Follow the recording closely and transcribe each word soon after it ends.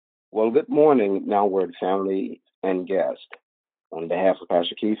Well, good morning, Now Word family and guest. On behalf of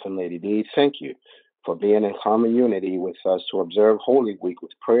Pastor Keith and Lady D, thank you for being in common unity with us to observe Holy Week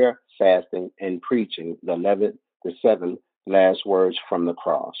with prayer, fasting, and preaching the seven last words from the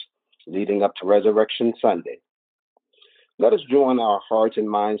cross, leading up to Resurrection Sunday. Let us join our hearts and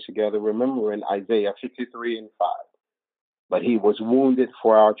minds together, remembering Isaiah 53 and 5. But he was wounded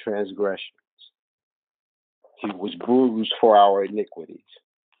for our transgressions, he was bruised for our iniquities.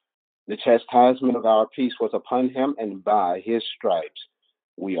 The chastisement of our peace was upon him, and by his stripes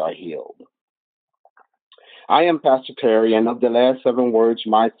we are healed. I am Pastor Terry, and of the last seven words,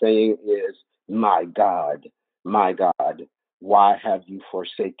 my saying is, my God, why have you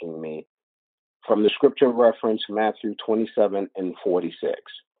forsaken me? From the scripture reference, Matthew 27 and 46.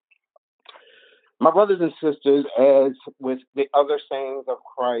 My brothers and sisters, as with the other sayings of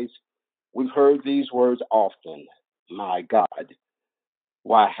Christ, we've heard these words often. My God,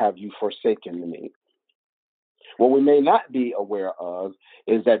 why have you forsaken me? What we may not be aware of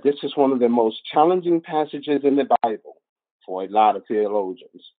is that this is one of the most challenging passages in the Bible for a lot of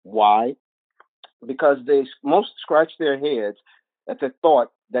theologians. Why? Because they most scratch their heads at the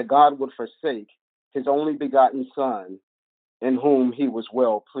thought that God would forsake his only begotten Son in whom he was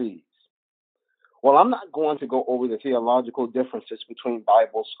well pleased. Well, I'm not going to go over the theological differences between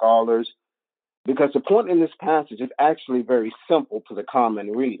Bible scholars because the point in this passage is actually very simple to the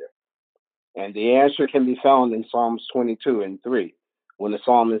common reader. And the answer can be found in Psalms 22 and 3, when the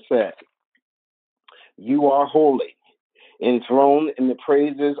psalmist said, "You are holy, enthroned in the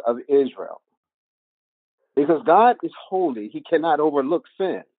praises of Israel." Because God is holy, he cannot overlook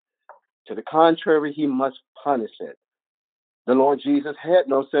sin. To the contrary, he must punish it. The Lord Jesus had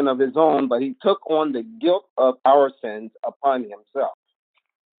no sin of his own, but he took on the guilt of our sins upon himself.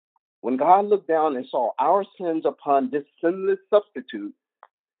 When God looked down and saw our sins upon this sinless substitute,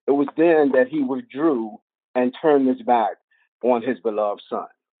 it was then that he withdrew and turned his back on his beloved Son.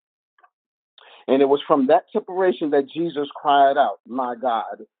 And it was from that separation that Jesus cried out, "My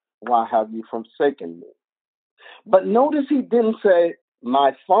God, why have you forsaken me?" But notice he didn't say,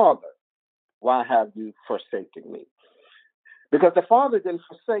 "My Father, why have you forsaken me?" Because the Father didn't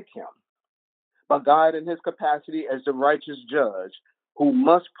forsake him, but God, in his capacity as the righteous judge who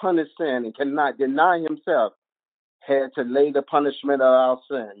must punish sin and cannot deny himself, had to lay the punishment of our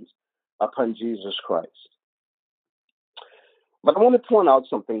sins upon Jesus Christ. But I want to point out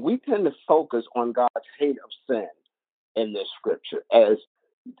something. We tend to focus on God's hate of sin in this scripture as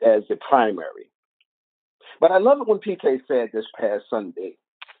the primary. But I love it when PK said this past Sunday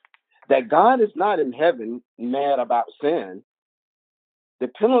that God is not in heaven mad about sin. The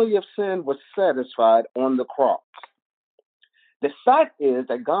penalty of sin was satisfied on the cross. The fact is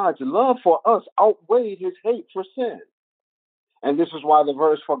that God's love for us outweighed his hate for sin. And this is why the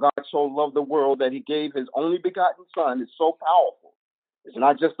verse, "For God so loved the world that he gave his only begotten Son," is so powerful. It's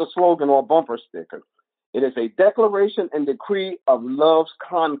not just a slogan or a bumper sticker. It is a declaration and decree of love's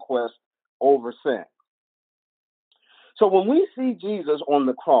conquest over sin. So when we see Jesus on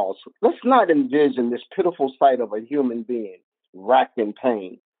the cross, let's not envision this pitiful sight of a human being racked in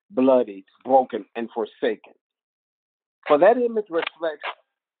pain, bloody, broken, and forsaken. For that image reflects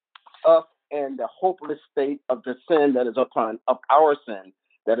us and the hopeless state of the sin that is of our sin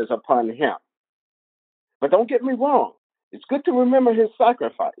that is upon him. But don't get me wrong. It's good to remember his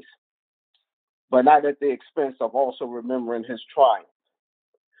sacrifice, but not at the expense of also remembering his triumph.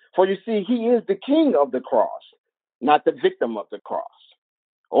 For you see, he is the king of the cross, not the victim of the cross.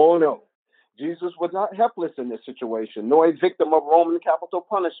 Oh no, Jesus was not helpless in this situation, nor a victim of Roman capital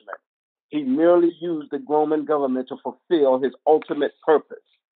punishment. He merely used the Roman government to fulfill his ultimate purpose.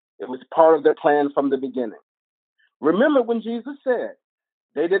 It was part of their plan from the beginning. Remember when Jesus said,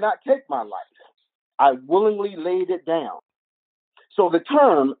 "They did not take my life. I willingly laid it down." So the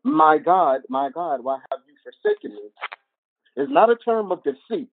term, my God, why have you forsaken me?" is not a term of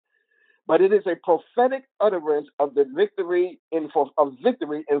defeat, but it is a prophetic utterance of the victory in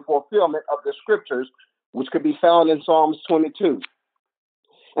fulfillment of the scriptures, which could be found in Psalms 22.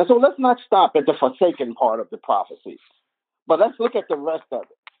 And so let's not stop at the forsaken part of the prophecy, but let's look at the rest of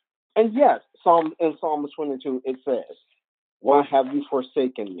it. And yes, in Psalms 22, it says, "Why have you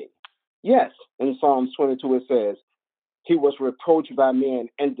forsaken me?" Yes, in Psalms 22, it says, "He was reproached by men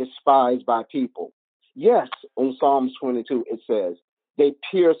and despised by people." Yes, in Psalms 22, it says, "They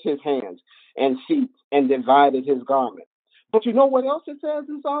pierced his hands and feet and divided his garment." But you know what else it says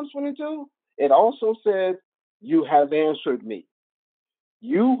in Psalms 22? It also says, "You have answered me."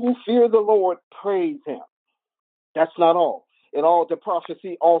 You who fear the Lord, praise him. That's not all. The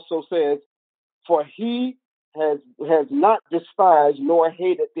prophecy also says, "For he has not despised nor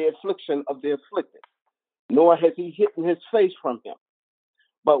hated the affliction of the afflicted, nor has he hidden his face from him.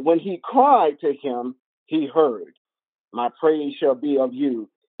 But when he cried to him, he heard. My praise shall be of you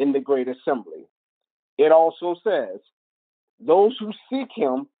in the great assembly. It also says, those who seek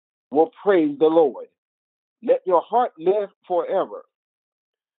him will praise the Lord. Let your heart live forever.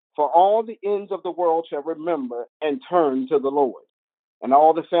 For all the ends of the world shall remember and turn to the Lord, and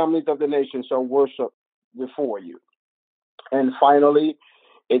all the families of the nations shall worship before you. And finally,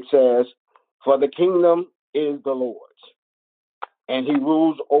 it says, for the kingdom is the Lord's, and he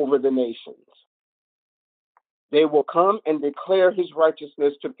rules over the nations. They will come and declare his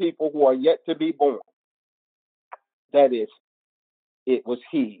righteousness to people who are yet to be born. That is, it was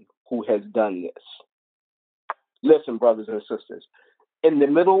he who has done this. Listen, brothers and sisters, in the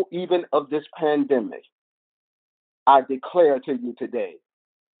middle even of this pandemic, I declare to you today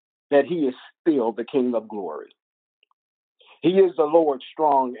that he is still the King of glory. He is the Lord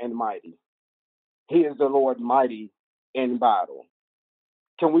strong and mighty. He is the Lord mighty in battle.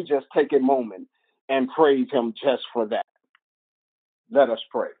 Can we just take a moment and praise him just for that? Let us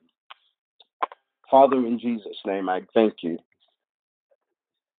pray. Father, in Jesus' name, I thank you.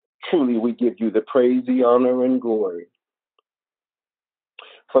 Truly, we give you the praise, the honor, and glory.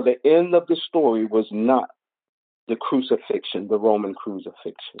 For the end of the story was not the crucifixion, the Roman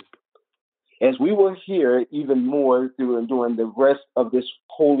crucifixion. As we will hear even more during the rest of this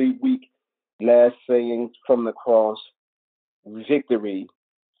Holy Week, last sayings from the cross, victory,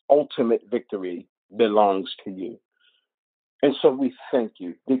 ultimate victory belongs to you. And so we thank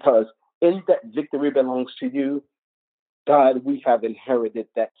you because in that victory belongs to you, God, we have inherited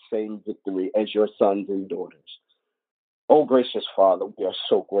that same victory as your sons and daughters. Oh, gracious Father, we are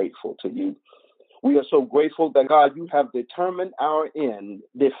so grateful to you. We are so grateful that, God, you have determined our end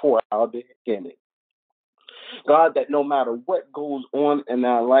before our beginning. God, that no matter what goes on in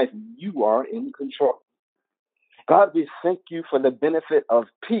our life, you are in control. God, we thank you for the benefit of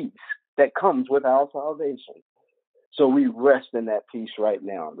peace that comes with our salvation. So we rest in that peace right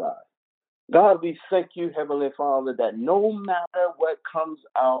now, God. God, we thank you, Heavenly Father, that no matter what comes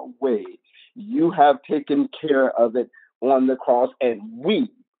our way, you have taken care of it on the cross, and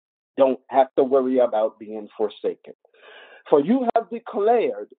we don't have to worry about being forsaken. For you have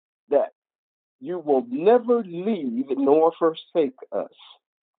declared that you will never leave nor forsake us.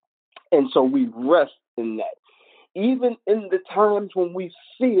 And so we rest in that. Even in the times when we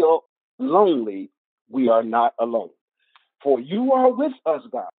feel lonely, we are not alone. For you are with us,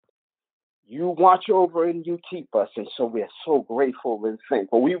 God. You watch over and you keep us. And so we are so grateful and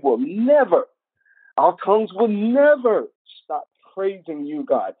thankful. We will never, our tongues will never stop praising you,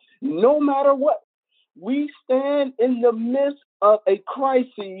 God, no matter what. We stand in the midst of a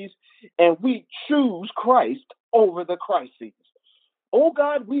crisis and we choose Christ over the crises. Oh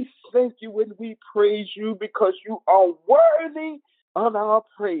God, we thank you and we praise you because you are worthy of our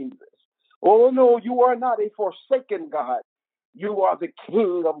praises. Oh no, you are not a forsaken God. You are the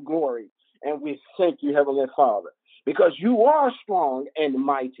King of glory. And we thank you, Heavenly Father, because you are strong and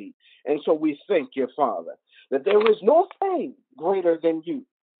mighty. And so we thank you, Father, that there is no thing greater than you.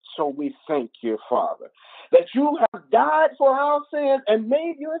 So we thank you, Father, that you have died for our sins and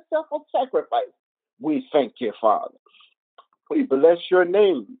made yourself a sacrifice. We thank you, Father. We bless your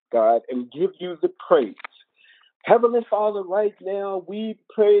name, God, and give you the praise. Heavenly Father, right now, we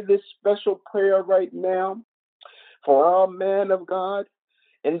pray this special prayer right now for our man of God.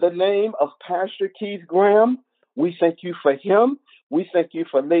 In the name of Pastor Keith Graham, we thank you for him. We thank you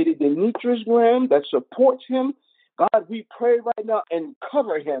for Lady Demetrius Graham that supports him. God, we pray right now and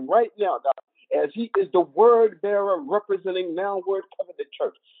cover him right now, God, as he is the word bearer representing Now Word Covenant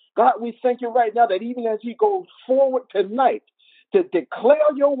Church. God, we thank you right now that even as he goes forward tonight to declare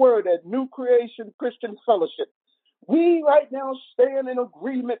your word at New Creation Christian Fellowship, we right now stand in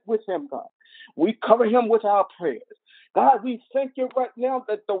agreement with him, God. We cover him with our prayers. God, we thank you right now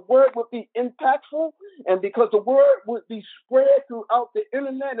that the word would be impactful, and because the word would be spread throughout the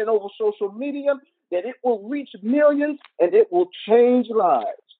internet and over social media, that it will reach millions and it will change lives.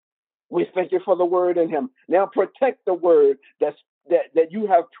 We thank you for the word in him. Now protect the word that you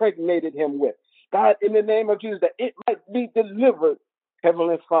have pregnated him with. God, in the name of Jesus, that it might be delivered,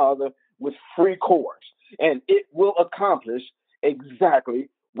 Heavenly Father, with free course, and it will accomplish exactly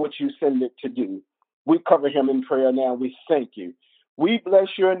what you send it to do. We cover him in prayer now. We thank you. We bless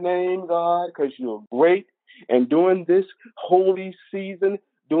your name, God, because you're great. And during this holy season,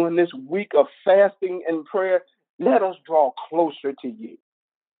 during this week of fasting and prayer, let us draw closer to you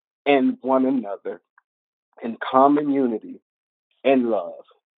and one another in common unity and love.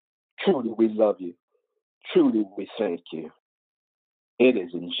 Truly, we love you. Truly, we thank you. It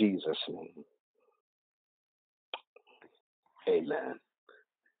is in Jesus' name. Amen.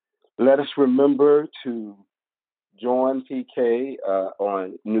 Let us remember to join PK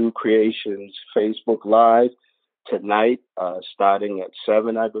on New Creations Facebook Live tonight, starting at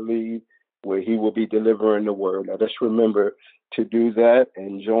 7, I believe, where he will be delivering the word. Let us remember to do that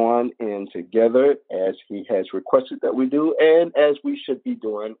and join in together as he has requested that we do, and as we should be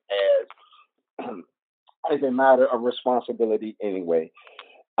doing as, as a matter of responsibility anyway.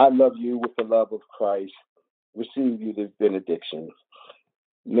 I love you with the love of Christ. Receive you this benediction.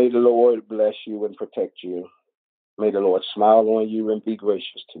 May the Lord bless you and protect you. May the Lord smile on you and be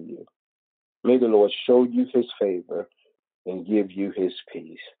gracious to you. May the Lord show you his favor and give you his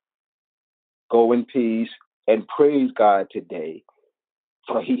peace. Go in peace and praise God today,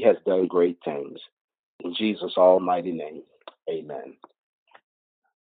 for he has done great things. In Jesus' almighty name, amen.